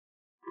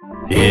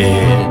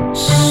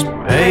It's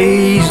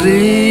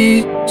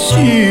Paisley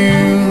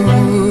Stew.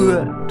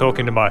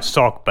 Talking to my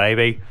sock,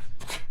 baby.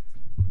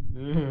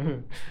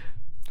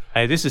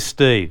 Hey, this is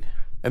Steve.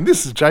 And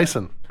this is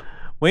Jason.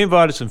 We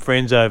invited some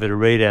friends over to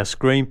read our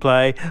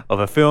screenplay of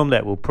a film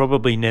that will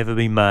probably never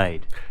be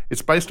made.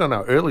 It's based on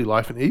our early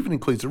life and even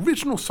includes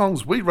original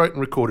songs we wrote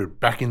and recorded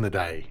back in the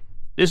day.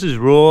 This is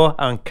raw,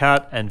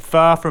 uncut, and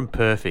far from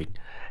perfect.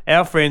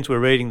 Our friends were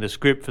reading the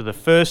script for the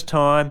first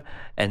time,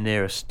 and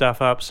there are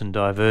stuff-ups and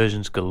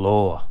diversions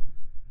galore.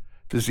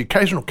 There's the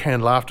occasional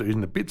canned laughter in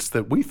the bits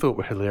that we thought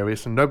were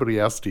hilarious and nobody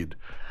else did,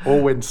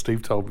 or when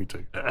Steve told me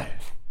to.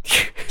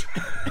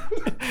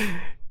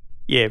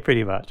 Yeah,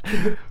 pretty much.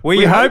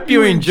 We hope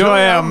you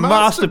enjoy our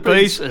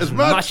masterpiece as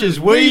much as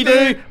we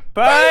do,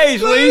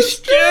 Paisley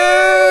Stew!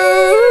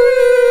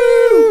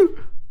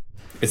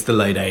 It's the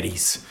late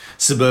 80s,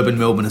 suburban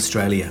Melbourne,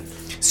 Australia.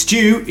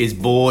 Stu is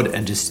bored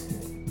and just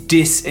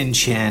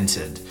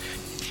disenchanted.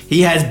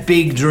 He has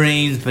big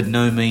dreams but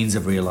no means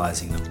of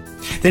realising them.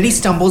 Then he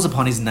stumbles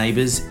upon his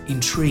neighbour's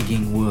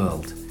intriguing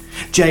world.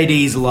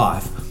 JD's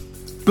life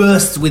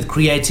bursts with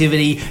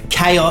creativity,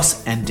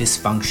 chaos and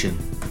dysfunction.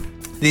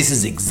 This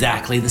is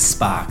exactly the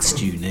spark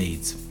Stu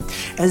needs.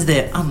 As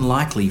their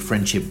unlikely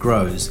friendship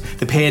grows,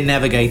 the pair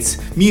navigates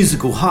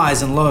musical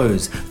highs and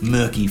lows,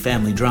 murky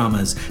family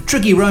dramas,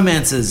 tricky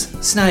romances,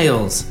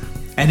 snails,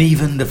 and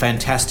even the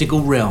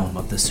fantastical realm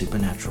of the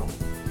supernatural.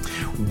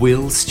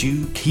 Will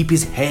Stu keep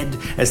his head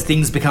as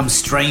things become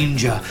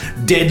stranger,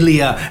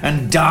 deadlier,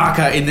 and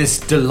darker in this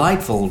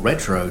delightful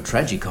retro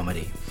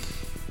tragicomedy?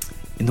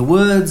 In the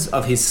words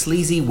of his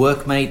sleazy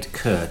workmate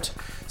Kurt,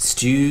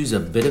 Stu's a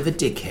bit of a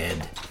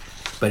dickhead,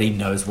 but he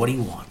knows what he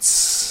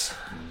wants.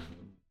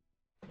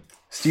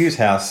 Stu's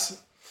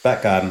house,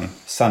 back garden,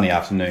 sunny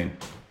afternoon.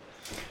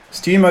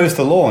 Stu mows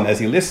the lawn as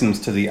he listens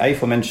to the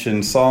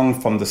aforementioned song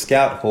from the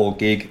Scout Hall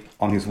gig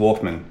on his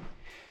Walkman.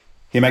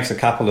 He makes a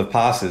couple of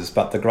passes,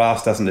 but the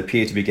grass doesn't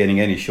appear to be getting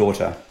any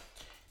shorter.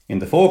 In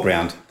the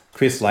foreground,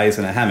 Chris lays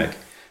in a hammock,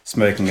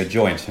 smoking a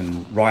joint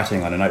and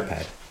writing on a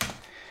notepad.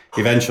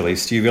 Eventually,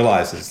 Stu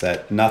realises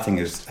that nothing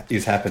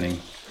is happening,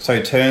 so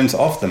he turns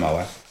off the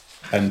mower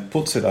and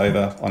puts it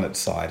over on its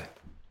side.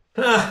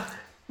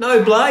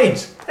 No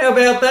blades. How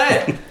about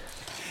that?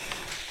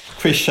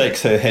 Chris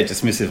shakes her head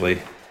dismissively.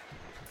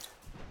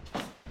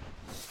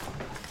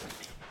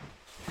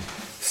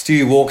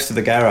 Stu walks to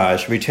the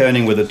garage,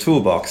 returning with a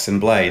toolbox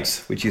and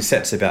blades, which he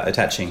sets about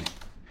attaching.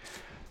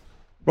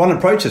 Ron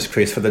approaches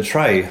Chris with a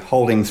tray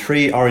holding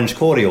 3 orange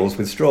cordials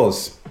with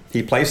straws.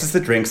 He places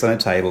the drinks on a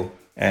table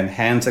and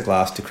hands a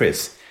glass to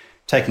Chris,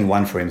 taking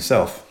one for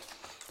himself.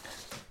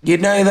 You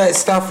know that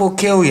stuff will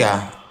kill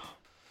ya.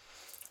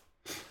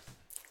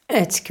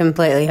 It's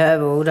completely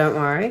herbal, don't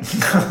worry.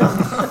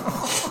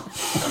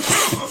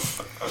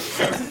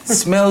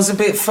 Smells a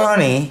bit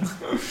funny.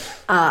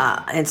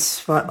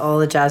 It's what all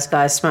the jazz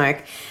guys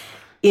smoke.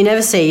 You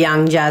never see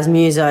young jazz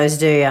musos,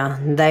 do ya?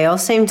 They all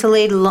seem to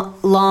lead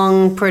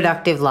long,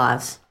 productive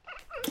lives.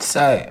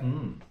 So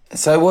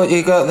what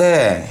you got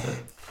there?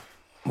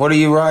 What are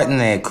you writing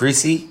there,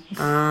 Chrissy?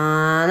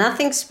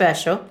 Nothing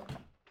special.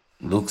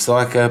 Looks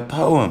like a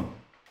poem.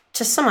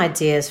 Just some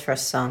ideas for a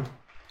song.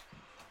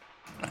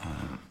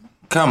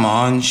 Come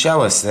on,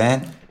 show us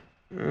then.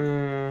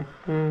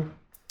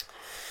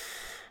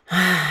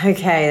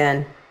 Okay,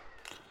 then.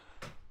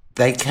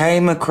 They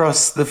came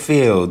across the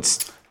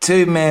fields,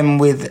 2 men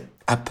with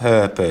a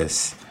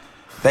purpose.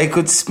 They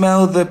could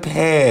smell the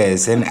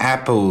pears and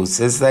apples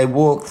as they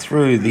walked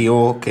through the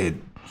orchard.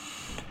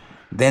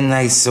 Then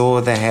they saw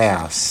the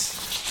house.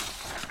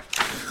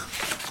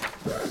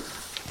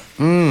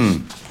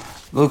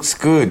 Looks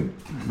good.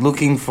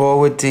 Looking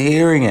forward to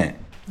hearing it.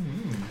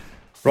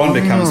 Ron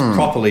becomes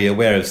properly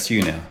aware of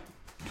Stu now.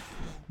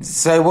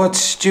 So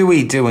what's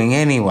Stewie doing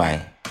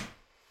anyway?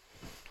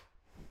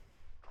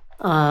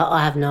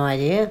 I have no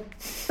idea.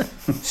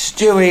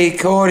 Stewie,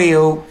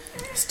 cordial.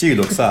 Stu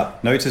looks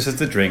up, notices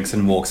the drinks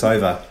and walks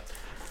over.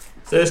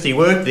 Thirsty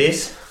work,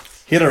 this.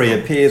 Hillary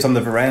appears on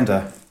the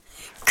veranda.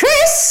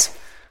 Chris!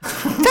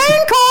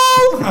 Phone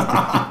call!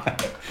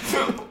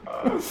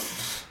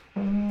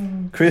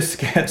 Chris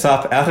gets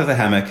up out of the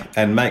hammock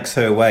and makes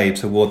her way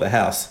toward the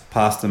house,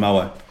 past the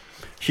mower.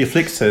 She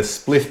flicks her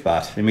spliff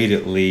butt,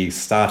 immediately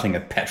starting a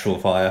petrol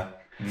fire.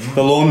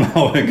 The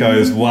lawnmower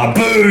goes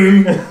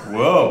waboom!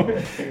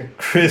 Whoa.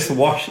 Chris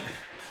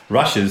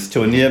rushes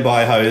to a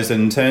nearby hose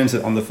and turns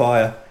it on the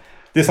fire.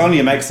 This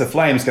only makes the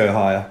flames go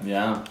higher.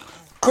 Yeah.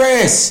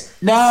 Chris,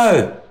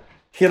 no!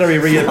 Hillary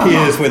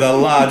reappears with a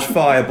large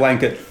fire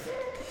blanket.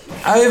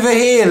 Over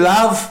here,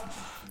 love.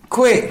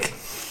 Quick.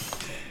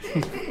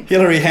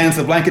 Hillary hands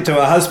the blanket to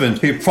her husband,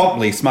 who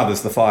promptly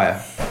smothers the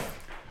fire.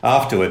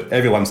 Afterward,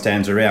 everyone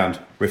stands around,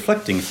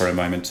 reflecting for a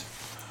moment.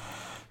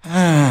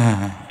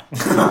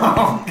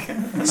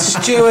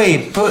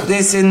 Stewie, put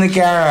this in the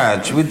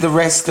garage with the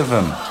rest of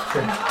them.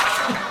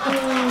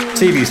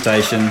 TV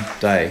station,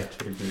 day.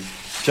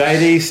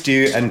 JD,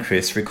 Stu and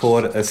Chris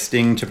record a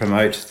sting to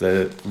promote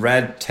the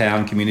Rad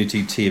Town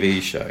Community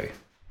TV show.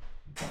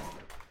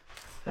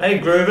 Hey,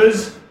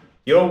 Groovers.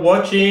 You're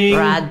watching.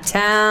 Rad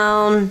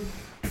Town.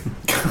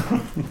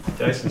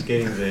 Jason's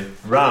getting the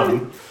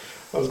rum.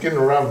 I was getting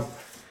a rum.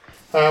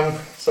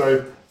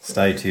 So,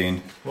 Stay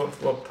tuned. What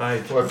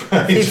page? what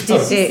page?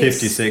 56.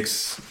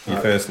 56, your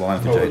first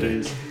line for JD.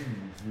 Apologies.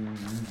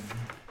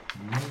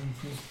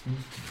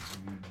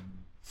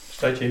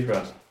 Stay tuned for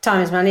us.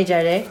 Time is money,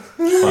 JD.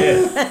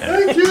 Yeah.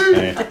 Thank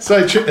you.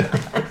 Stay tuned.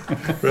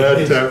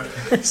 Rad Town.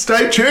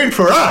 Stay tuned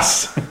for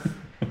us.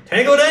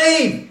 Tangled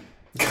Eve.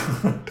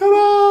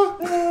 Ta-da!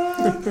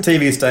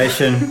 TV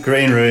station,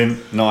 green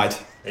room,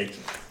 night.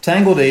 Excellent.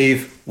 Tangled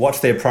Eve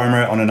watch their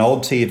promo on an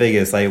old TV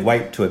as they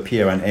wait to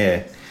appear on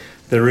air.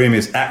 The room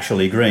is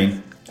actually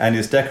green and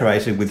is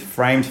decorated with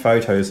framed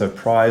photos of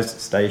prized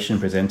station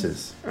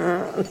presenters.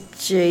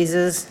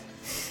 Jesus.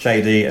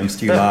 JD and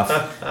Stu laugh.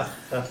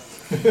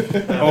 Oh,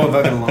 I've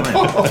got a line.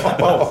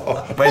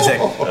 Wait a sec.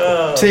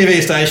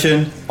 TV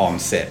station on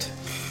set.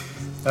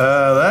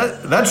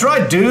 That's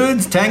right,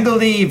 dudes.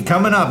 Tangled Eve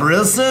coming up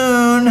real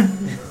soon.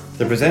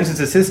 The presenter's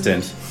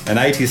assistant, an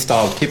 80s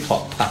style hip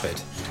hop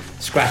puppet,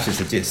 scratches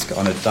the disc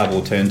on a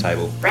double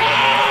turntable.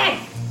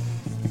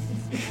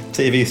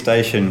 TV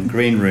station,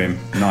 green room,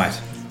 night.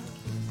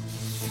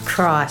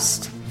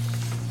 Christ.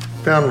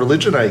 Found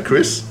religion, eh,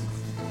 Chris?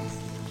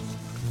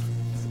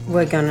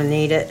 We're gonna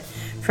need it.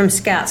 From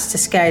scouts to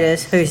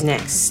skaters, who's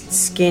next?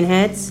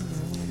 Skinheads?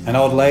 An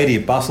old lady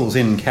bustles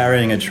in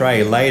carrying a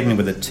tray laden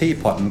with a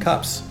teapot and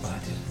cups.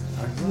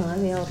 Oh,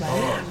 the old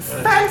lady.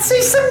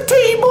 Fancy some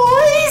tea,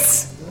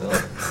 boys?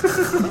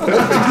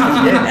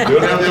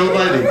 You're now the old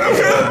lady.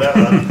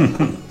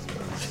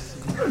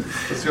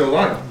 That's your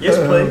line. Yes,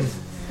 please.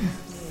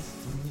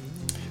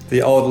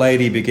 The old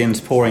lady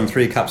begins pouring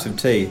 3 cups of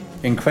tea,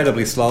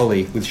 incredibly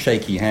slowly with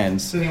shaky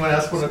hands. Does anyone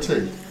else want a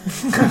tea?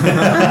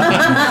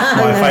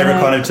 My favourite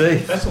kind of tea.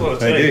 That's a lot of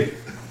They tea. do.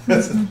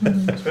 It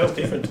smells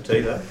different to tea,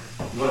 though.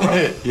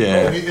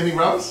 Yeah. Any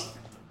rums?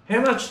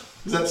 How much?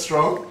 Is that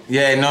strong?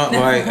 Yeah, not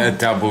like a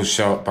double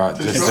shot, but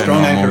just a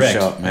strong and normal correct.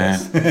 shot, man.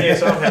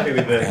 Yes, I'm happy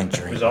with the And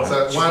drink. result.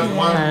 So one.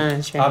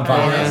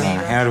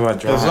 How do I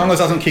drive? As long as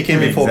it doesn't kick in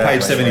before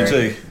page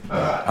 72.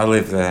 I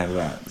live there,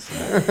 right? So.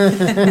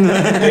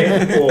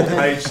 Yeah, or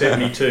page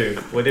 72,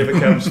 whatever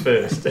comes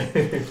first.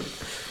 Okay.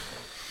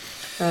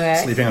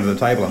 Sleeping under the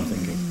table, I'm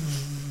thinking.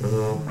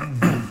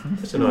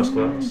 That's a nice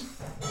glass.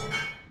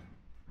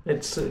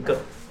 It's got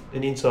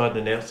an inside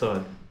and an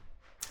outside.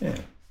 Yeah.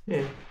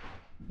 Yeah.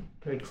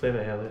 Very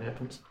clever how that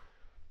happens.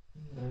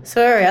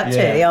 So where are we up to?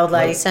 Yeah. The old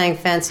lady saying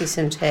fancy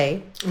some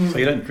tea. So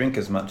you don't drink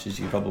as much as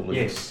you probably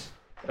Yes.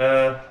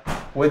 No,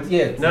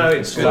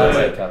 it's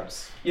latte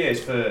cups. Yeah,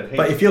 it's for heat.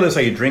 But you feel as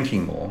though you're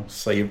drinking more,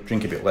 so you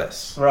drink a bit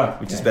less. Right.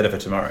 Which is better for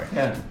tomorrow.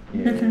 Yeah.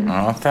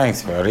 Oh,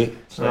 thanks, buddy.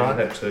 So I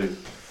have two.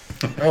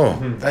 Oh,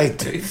 they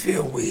do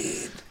feel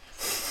weird.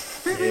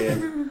 Yeah.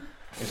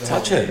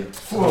 Touch it.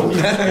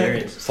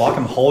 Experience. It's like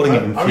I'm holding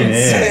it in thin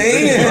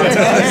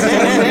air.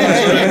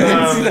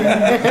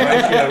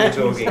 Ratio we're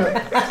talking. Oh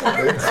my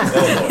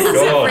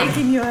god.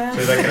 Freaking you out.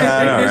 So they can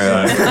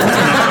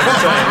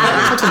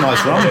That's a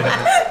nice rum.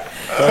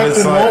 But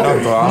it's like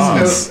not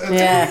glass.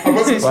 Yeah. I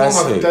wasn't small enough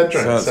Plastic. dad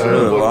drink, So it's so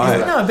really what is light.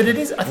 that? No, but it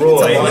is. I think Roy,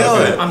 it's a yeah.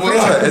 light. Feel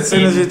it. As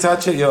soon as you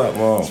touch it, you're like,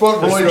 whoa. It's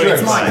what Roy It's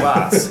drinks. My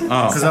glass.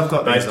 Because I've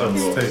got based these on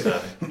ones rules. too.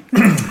 So.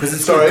 Because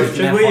it's Sorry. good.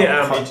 Should we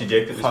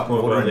interject at this hot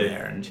point water while in they're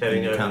there and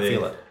chatting you over can't there?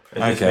 feel it. And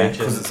just Okay. mention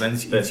Because it's that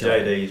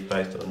insulated. JD is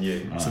based on you.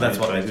 So that's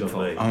what based they're on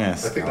good me. I'm gonna I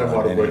think start that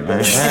might have worked anyway.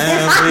 better.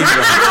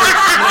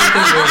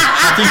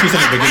 I think you said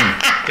at the beginning.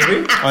 Did we?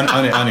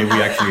 Only we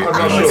actually. I'm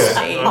not Okay. sure. I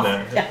know.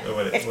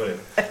 Whatever.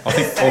 I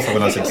think also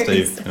when I said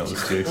Steve, and it was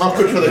Stu. Not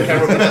good for the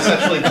camera, but that's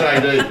actually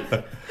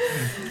JD.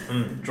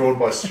 Drawn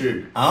by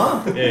Stu.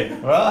 Yeah.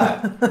 Right.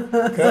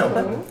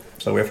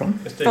 So where from?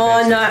 Let's do Oh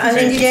fancy. no, I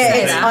think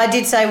I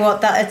did say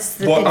what that it's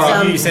the, What-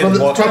 it's, you said From the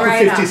what? top of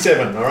Narrator.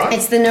 57, alright?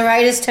 it's the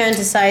narrator's turn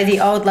to say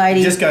the old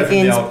lady Just go from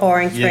begins the old.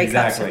 pouring 3 Yeah,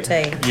 cups of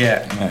tea.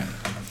 Yeah.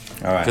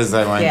 All right. Because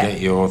they won't Yeah. get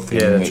your thing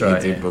Yeah, that that's you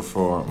right, did yeah.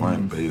 before. It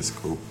won't be as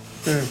cool.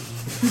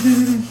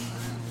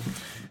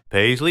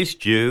 Paisley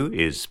Stew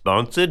is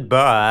sponsored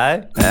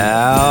by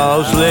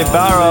Owsley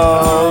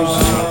Burrows.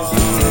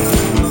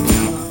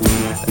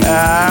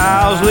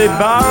 Owsley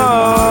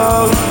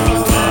Burrows.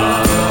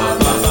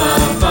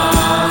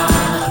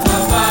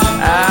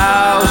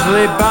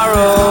 Owsley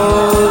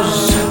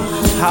Burrows.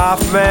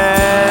 Half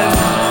man,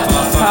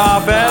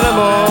 half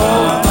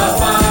animal,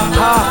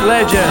 half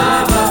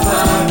legend.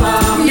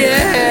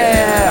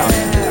 Yeah.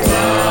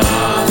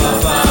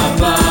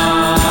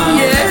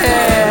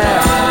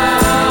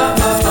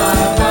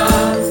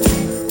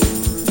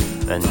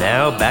 And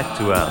now back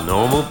to our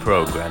normal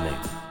programming.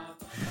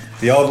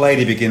 The old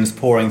lady begins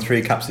pouring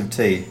 3 cups of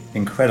tea,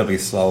 incredibly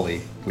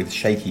slowly, with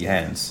shaky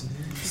hands.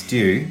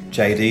 Stu,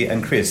 JD,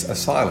 and Chris are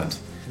silent,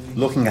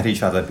 looking at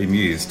each other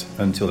bemused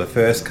until the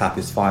first cup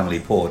is finally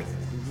poured.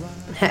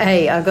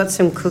 Hey, I got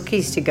some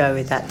cookies to go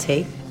with that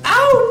tea.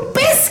 Oh,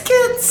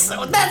 biscuits!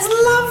 That's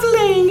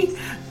lovely!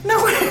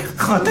 No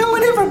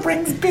one ever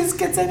brings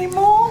biscuits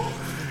anymore.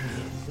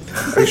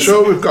 Are you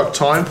sure we've got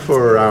time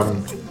for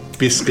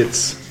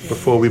biscuits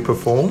before we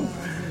perform?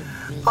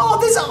 Oh,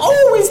 there's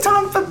always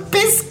time for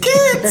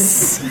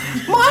biscuits.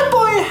 My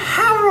boy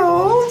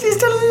Harold used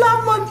to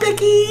love my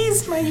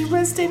bickies. May he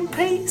rest in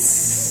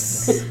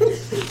peace.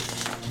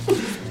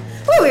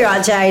 We'll be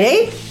right,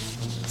 JD.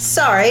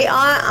 Sorry,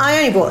 I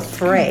only bought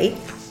 3.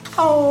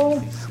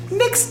 Oh,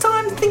 next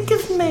time think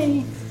of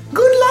me.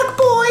 Good luck,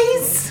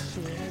 boys.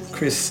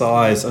 Chris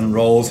sighs and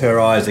rolls her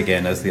eyes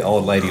again as the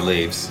old lady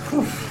leaves.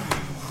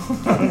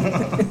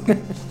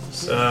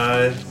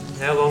 So,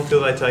 how long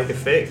till they take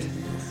effect?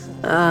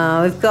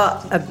 We've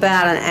got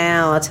about an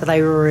hour till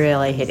they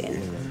really hit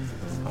in.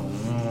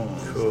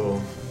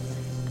 Cool.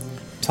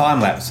 Time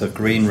lapse of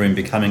green room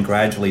becoming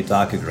gradually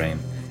darker green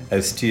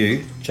as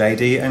Stu,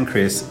 JD and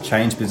Chris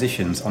change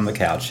positions on the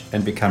couch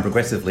and become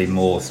progressively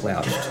more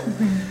slouched.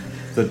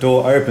 The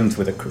door opens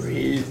with a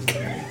creak.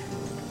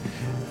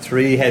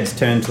 3 heads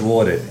turn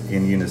toward it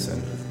in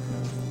unison.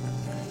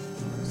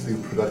 The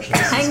production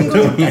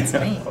Tangled, that's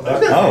me.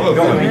 Oh,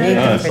 go on. We need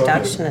No. the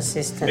production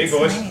assistance. Big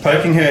voice.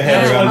 Poking her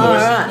head Oh, around all the...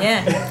 right.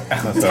 Yeah.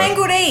 That's all right.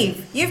 Tangled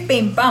Eve, you've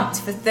been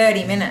bumped for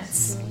 30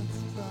 minutes.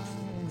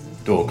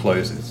 Door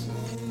closes.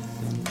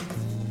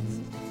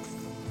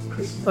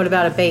 What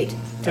about a beat?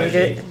 Do we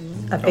do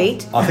a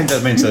beat? I think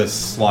that means a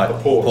slight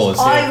pause.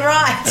 Oh, yeah.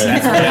 right.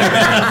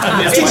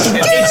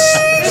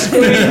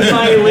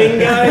 Play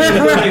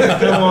lingo.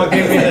 Come on,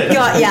 get with it.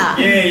 Got ya.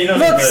 Yeah, you're not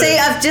Look, in the see,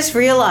 I'm just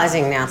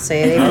realising now. See,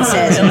 it even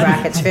says in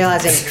brackets,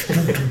 realising.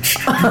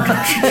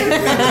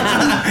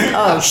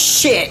 Oh,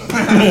 shit.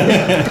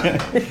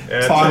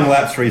 Time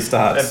lapse That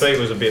restarts. beat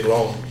was a bit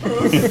long.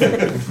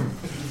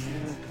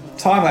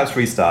 Time lapse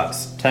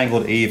restarts.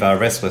 Tangled Eve are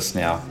restless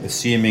now,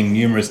 assuming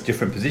numerous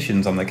different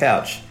positions on the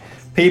couch.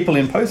 People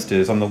in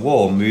posters on the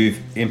wall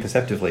move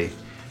imperceptibly.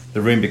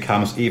 The room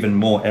becomes even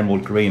more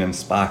emerald green and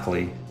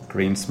sparkly.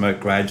 Green smoke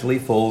gradually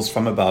falls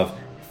from above,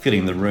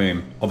 filling the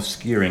room,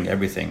 obscuring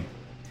everything.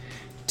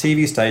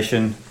 TV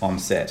station on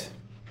set.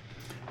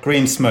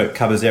 Green smoke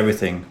covers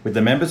everything, with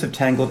the members of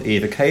Tangled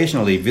Eve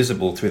occasionally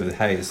visible through the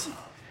haze.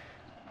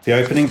 The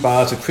opening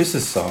bars of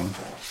Chris's song,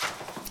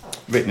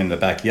 written in the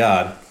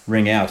backyard,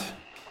 ring out.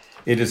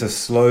 It is a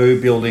slow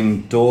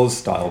building Doors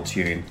style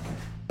tune,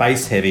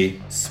 bass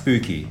heavy,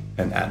 spooky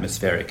and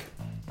atmospheric.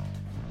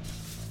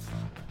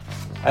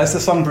 As the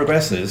song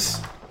progresses,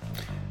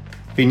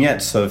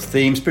 vignettes of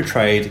themes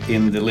portrayed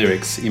in the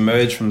lyrics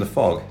emerge from the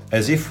fog,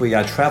 as if we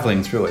are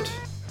travelling through it.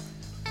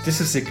 This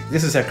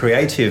is a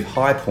creative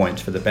high point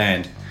for the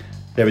band.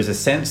 There is a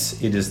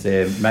sense it is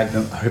their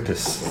magnum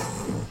opus.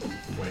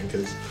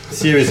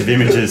 Series of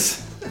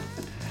images.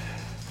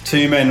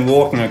 2 men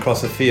walking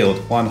across a field,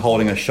 one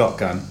holding a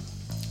shotgun.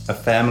 A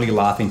family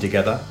laughing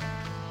together.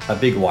 A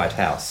big white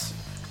house.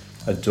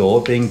 A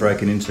door being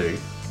broken into.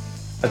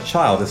 A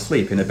child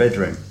asleep in a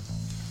bedroom.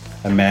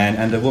 A man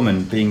and a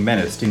woman being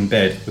menaced in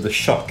bed with a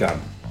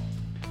shotgun.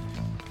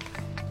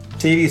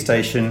 TV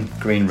station,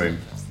 green room.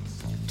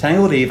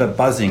 Tangled Eve are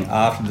buzzing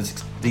after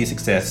the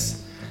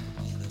success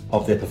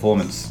of their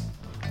performance.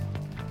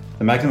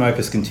 The magnum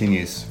opus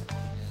continues.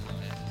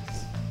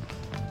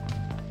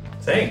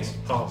 Thanks.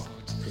 Oh,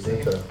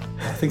 presenter.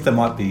 I think that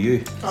might be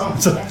you.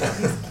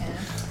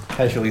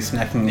 Casually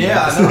snacking.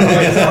 Yeah,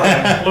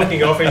 I know.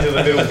 Looking off into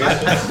the middle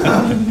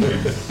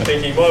distance.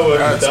 Thinking my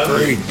work is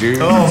done. dude.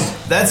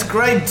 Oh, that's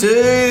great,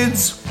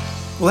 dudes.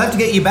 We'll have to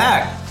get you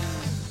back.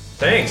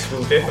 Thanks.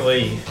 We'll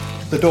definitely.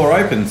 The door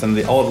opens and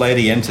the old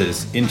lady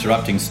enters,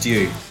 interrupting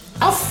Stu.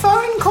 A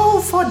phone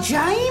call for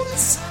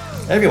James?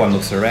 Everyone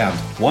looks around,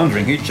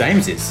 wondering who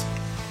James is.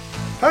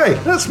 Hey,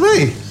 that's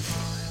me.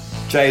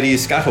 JD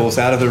scuttles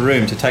out of the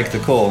room to take the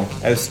call,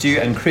 as Stu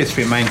and Chris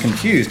remain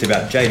confused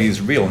about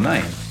JD's real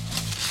name.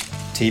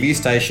 TV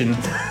station,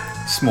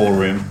 small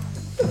room.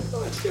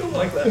 I feel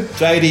like that.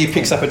 JD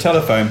picks up a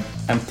telephone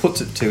and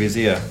puts it to his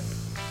ear.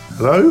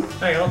 Hello?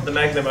 Hang on. The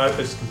magnum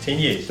opus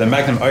continues. The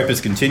magnum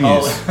opus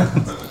continues.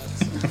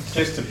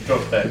 Just to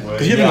drop that word.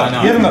 'Cause you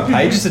haven't got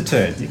pages to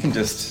turn. You can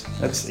just,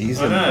 that's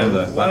easy I on know.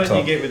 the Why don't laptop.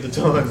 you get with the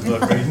times, my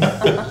friend?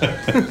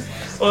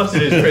 All I have to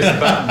do is press the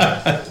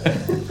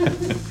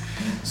button.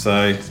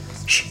 So,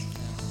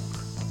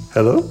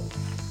 Hello?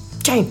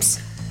 James,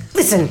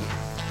 listen.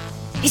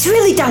 He's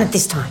really done it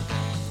this time.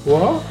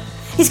 What?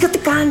 He's got the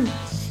gun.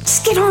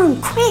 Just get on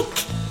him, quick.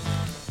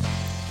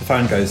 the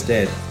phone goes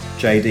dead.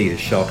 JD is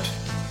shocked.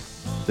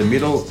 The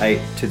middle 8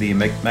 to the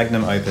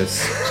magnum opus.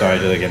 Sorry,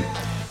 do it again.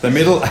 The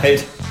middle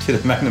 8 to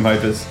the magnum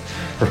opus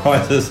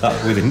rises up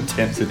with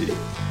intensity.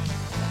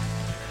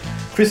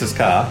 Chris's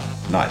car,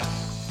 night.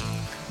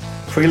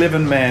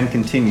 Pre-living man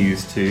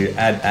continues to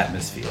add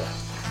atmosphere.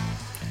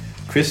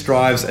 Chris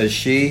drives as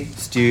she,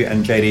 Stu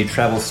and JD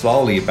travel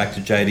slowly back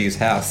to JD's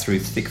house through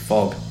thick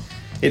fog.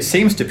 It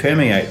seems to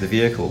permeate the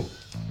vehicle.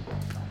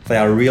 They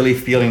are really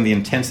feeling the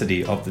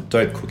intensity of the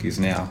dope cookies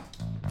now.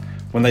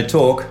 When they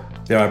talk,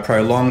 there are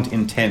prolonged,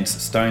 intense,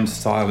 stoned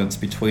silence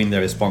between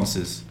their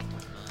responses.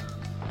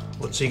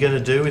 What's he going to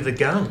do with the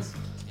gun?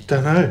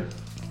 Don't know.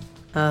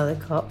 Are the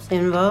cops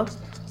involved?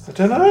 I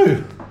don't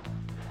know.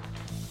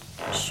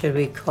 Should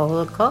we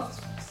call the cops?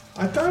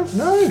 I don't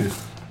know.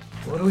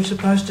 What are we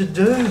supposed to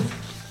do?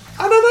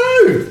 I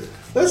don't know.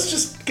 Let's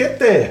just Get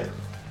there.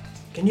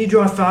 Can you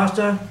drive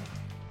faster?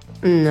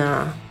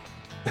 Nah.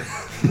 I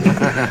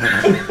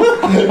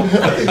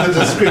think the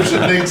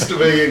description needs to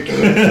be put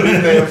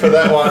in there for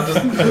that one.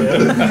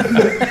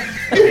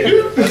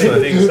 That's what I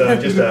think, so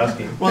I'm just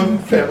asking. One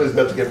family's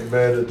about to get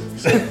murdered and you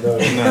say no.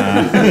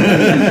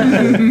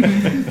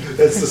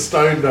 It's the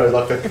stone no,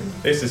 like a...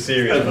 It's a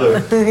serious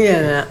one.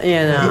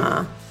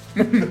 Yeah,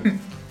 nah.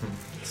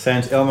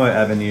 St Elmo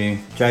Avenue,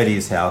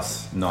 JD's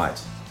house,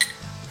 night.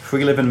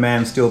 Free-living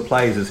man still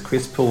plays as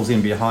Chris pulls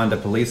in behind a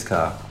police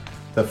car.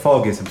 The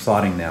fog is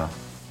subsiding now.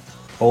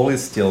 All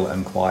is still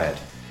and quiet.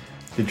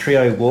 The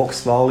trio walks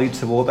slowly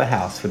toward the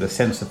house with a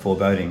sense of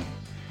foreboding.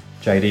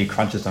 JD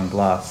crunches on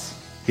glass.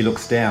 He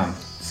looks down,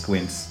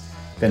 squints,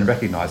 then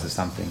recognises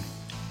something.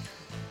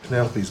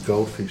 Penelope's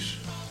goldfish.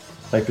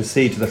 They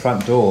proceed to the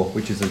front door,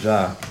 which is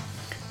ajar.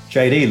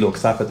 JD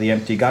looks up at the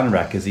empty gun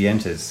rack as he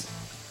enters.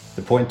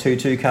 The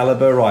 .22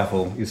 caliber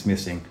rifle is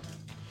missing.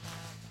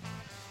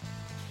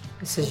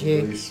 This is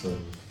you.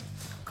 Policeman.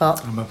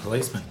 Cop. I'm a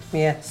policeman.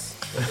 Yes.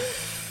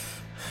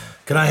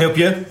 Can I help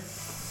you?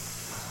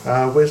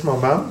 Where's my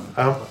mum?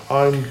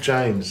 I'm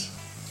James.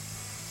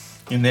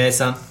 In there,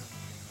 son.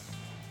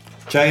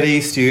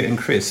 JD, Stu and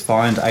Chris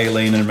find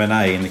Aileen and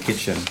Renee in the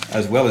kitchen,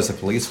 as well as a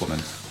policewoman.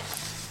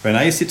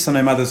 Renee sits on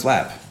her mother's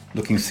lap,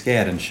 looking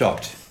scared and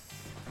shocked.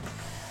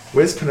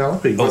 Where's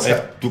Penelope? What's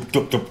that?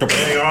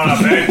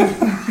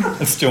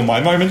 It's still my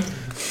moment.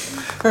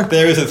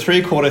 There is a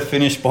 3/4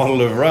 finished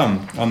bottle of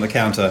rum on the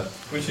counter.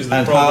 Which is the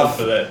and problem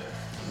for that,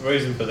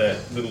 reason for that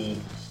little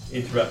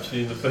interruption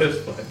in the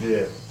first place.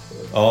 Yeah.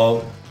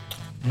 Oh,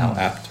 how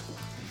apt.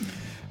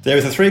 There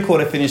is a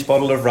 3/4 finished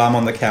bottle of rum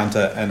on the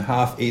counter and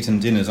half-eaten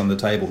dinners on the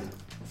table.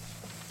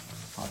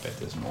 I bet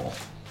there's more.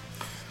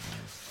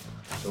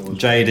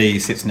 JD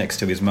sits next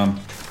to his mum.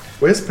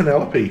 Where's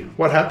Penelope?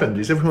 What happened?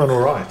 Is everyone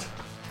all right?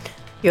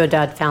 Your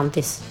dad found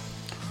this.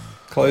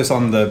 Close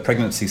on the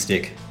pregnancy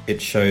stick.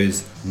 It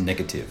shows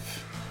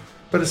negative.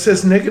 But it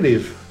says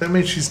negative. That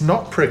means she's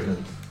not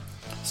pregnant.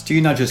 Stu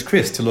nudges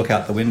Chris to look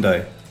out the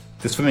window.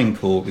 The swimming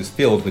pool is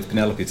filled with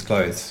Penelope's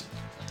clothes.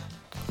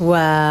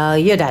 Well,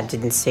 your dad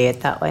didn't see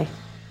it that way.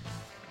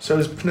 So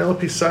is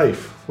Penelope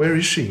safe? Where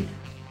is she?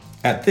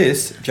 At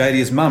this,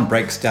 JD's mum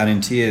breaks down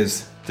in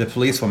tears. The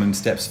policewoman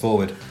steps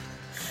forward.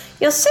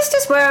 Your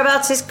sister's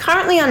whereabouts is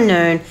currently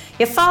unknown.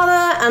 Your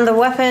father and the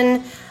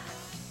weapon...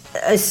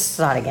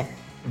 start again.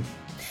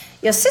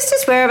 Your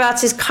sister's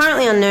whereabouts is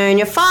currently unknown.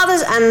 Your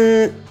father's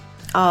and...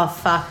 Oh,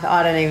 fuck.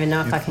 I don't even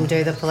know if I can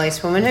do the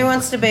policewoman. Who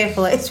wants to be a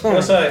policewoman?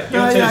 Also,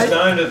 you're too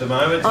stoned at the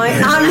moment.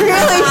 I'm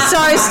really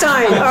so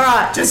stoned. All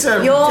right.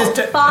 Your just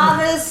a-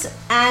 father's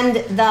and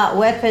the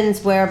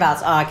weapon's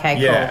whereabouts. Oh, okay,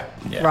 cool.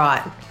 Yeah.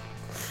 Right.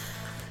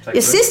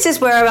 Your sister's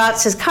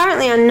whereabouts is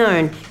currently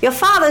unknown. Your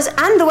father's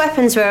and the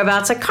weapon's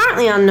whereabouts are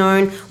currently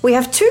unknown. We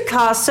have 2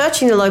 cars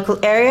searching the local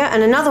area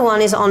and another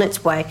one is on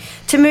its way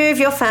to move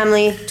your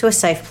family to a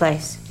safe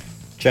place.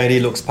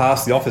 JD looks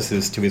past the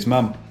officers to his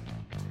mum.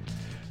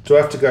 Do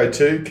I have to go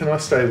too? Can I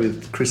stay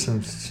with Chris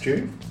and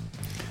Stu?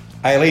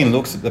 Aileen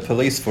looks at the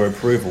police for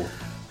approval.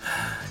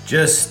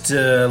 Just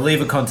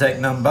leave a contact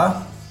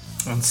number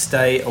and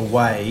stay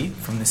away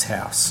from this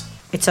house.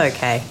 It's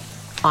okay.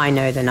 I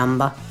know the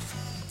number.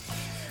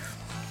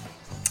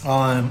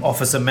 I'm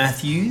Officer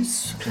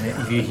Matthews.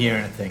 If you hear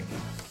anything.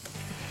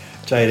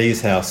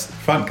 JD's house,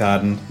 front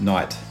garden,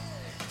 night.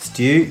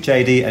 Stu,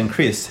 JD and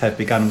Chris have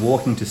begun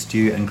walking to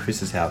Stu and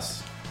Chris's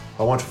house.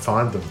 I want to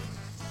find them.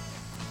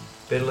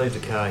 Better leave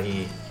the car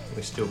here.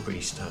 We're still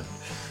pretty stoned.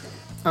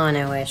 I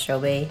know where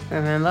she'll be,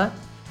 remember?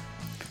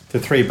 The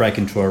 3 break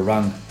into a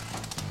run.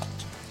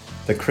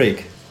 The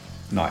creek,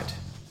 night.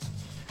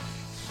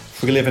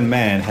 Free-living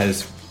man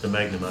has The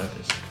magnum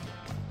opus.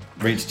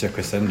 reached a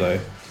crescendo.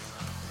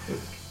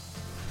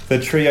 The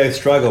trio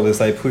struggle as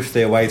they push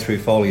their way through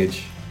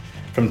foliage.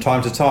 From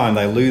time to time,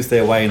 they lose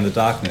their way in the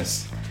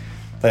darkness.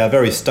 They are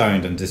very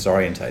stoned and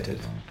disorientated.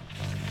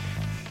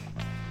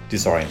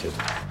 Disoriented.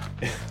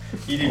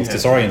 You didn't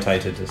It's have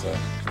disorientated, is it?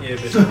 Yeah,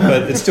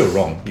 But it's still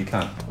wrong. You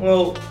can't.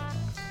 well,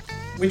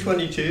 which one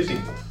are you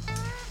choosing?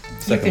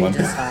 Second one.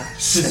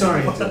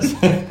 Disoriented.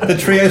 The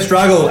trio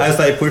struggle as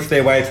they push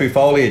their way through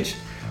foliage.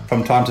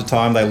 From time to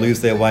time, they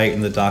lose their way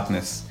in the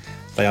darkness.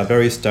 They are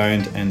very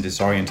stoned and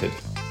disoriented.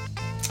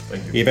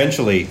 Thank you.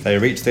 Eventually, they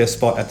reach their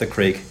spot at the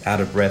creek, out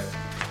of breath.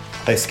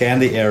 They scan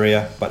the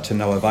area, but to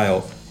no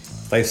avail.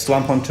 They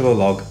slump onto a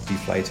log,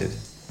 deflated.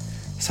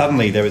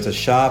 Suddenly, there is a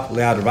sharp,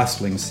 loud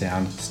rustling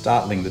sound,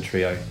 startling the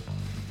trio.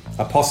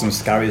 A possum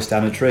scurries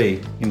down a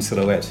tree, in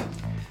silhouette.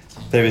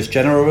 There is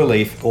general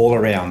relief all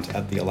around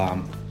at the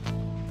alarm.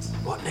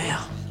 What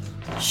now?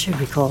 Should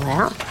we call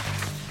out?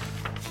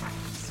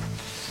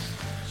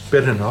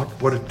 Better not.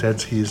 What if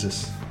Dad hears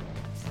us?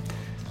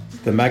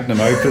 The magnum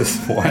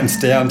opus winds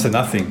down to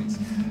nothing.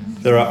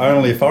 There are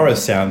only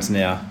forest sounds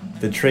now.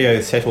 The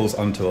trio settles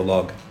onto a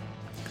log.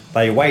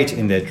 They wait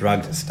in their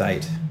drugged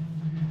state.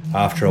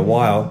 After a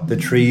while, the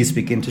trees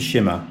begin to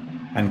shimmer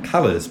and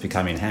colours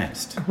become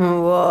enhanced.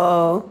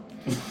 Whoa.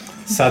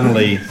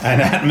 Suddenly,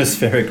 an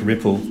atmospheric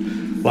ripple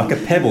Like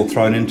a pebble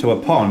thrown into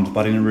a pond,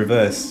 but in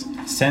reverse,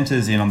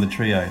 centres in on the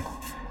trio.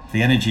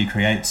 The energy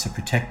creates a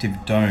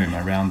protective dome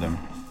around them.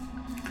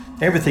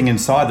 Everything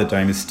inside the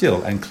dome is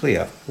still and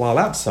clear, while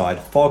outside,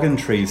 fog and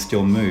trees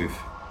still move.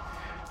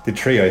 The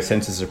trio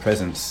senses a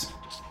presence.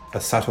 A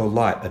subtle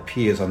light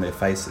appears on their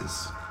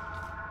faces.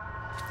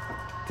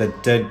 The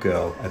dead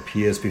girl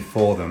appears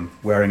before them,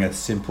 wearing a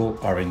simple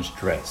orange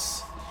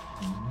dress.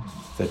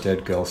 The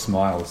dead girl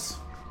smiles.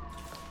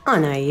 I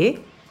know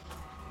you.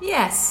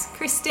 Yes,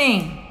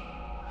 Christine.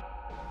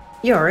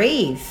 You're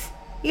Eve.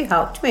 You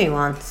helped me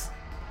once.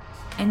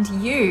 And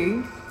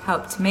you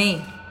helped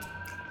me.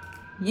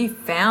 You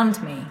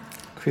found me.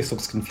 Chris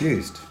looks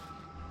confused.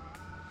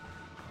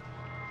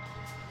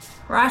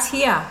 Right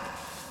here.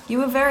 You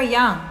were very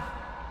young.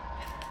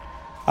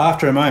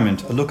 After a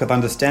moment, a look of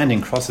understanding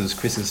crosses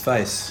Chris's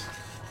face.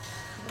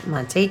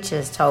 My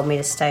teachers told me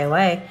to stay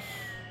away.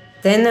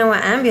 Then there were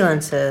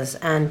ambulances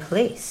and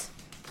police.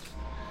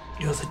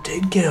 You're the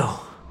dead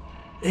girl.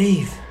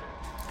 Eve.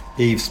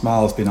 Eve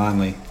smiles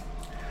benignly.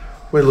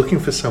 We're looking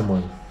for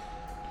someone.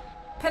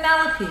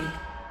 Penelope.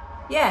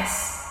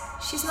 Yes,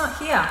 she's not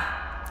here.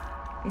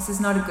 This is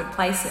not a good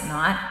place at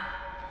night.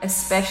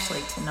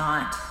 Especially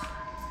tonight.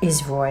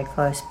 Is Roy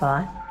close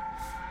by?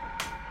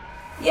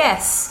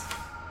 Yes,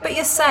 but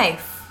you're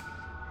safe.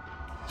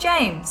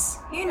 James,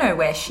 you know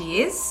where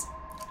she is.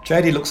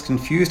 JD looks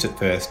confused at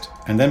first,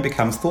 and then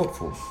becomes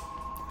thoughtful.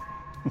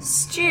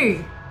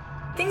 Stu,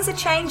 things are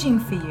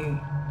changing for you.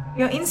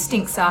 Your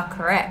instincts are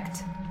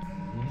correct.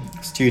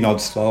 Stu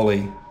nods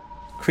slowly.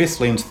 Chris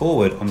leans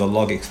forward on the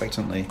log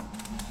expectantly.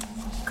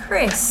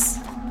 Chris,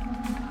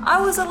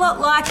 I was a lot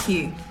like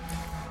you.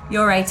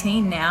 You're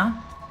 18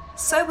 now.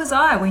 So was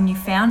I when you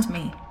found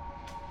me.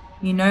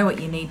 You know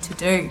what you need to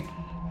do.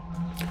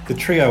 The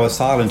trio are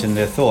silent in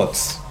their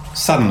thoughts.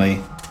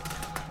 Suddenly,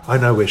 I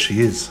know where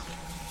she is.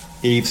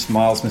 Eve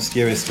smiles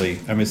mysteriously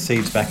and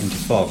recedes back into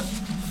fog,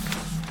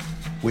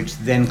 which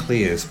then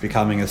clears,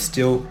 becoming a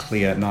still,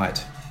 clear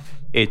night.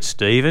 It's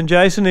Steve and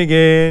Jason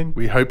again.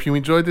 We hope you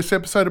enjoyed this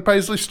episode of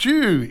Paisley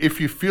Stew.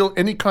 If you feel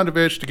any kind of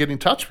urge to get in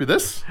touch with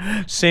us,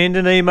 Send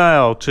an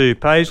email to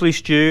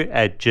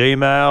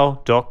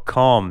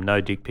paisleystew@gmail.com.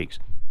 No dick pics.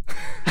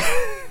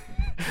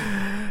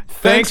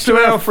 Thanks to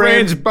our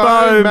friends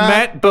Bo,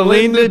 Matt,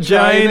 Belinda,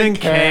 Jane and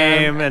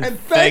Cam. And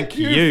thank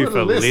you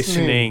for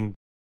listening.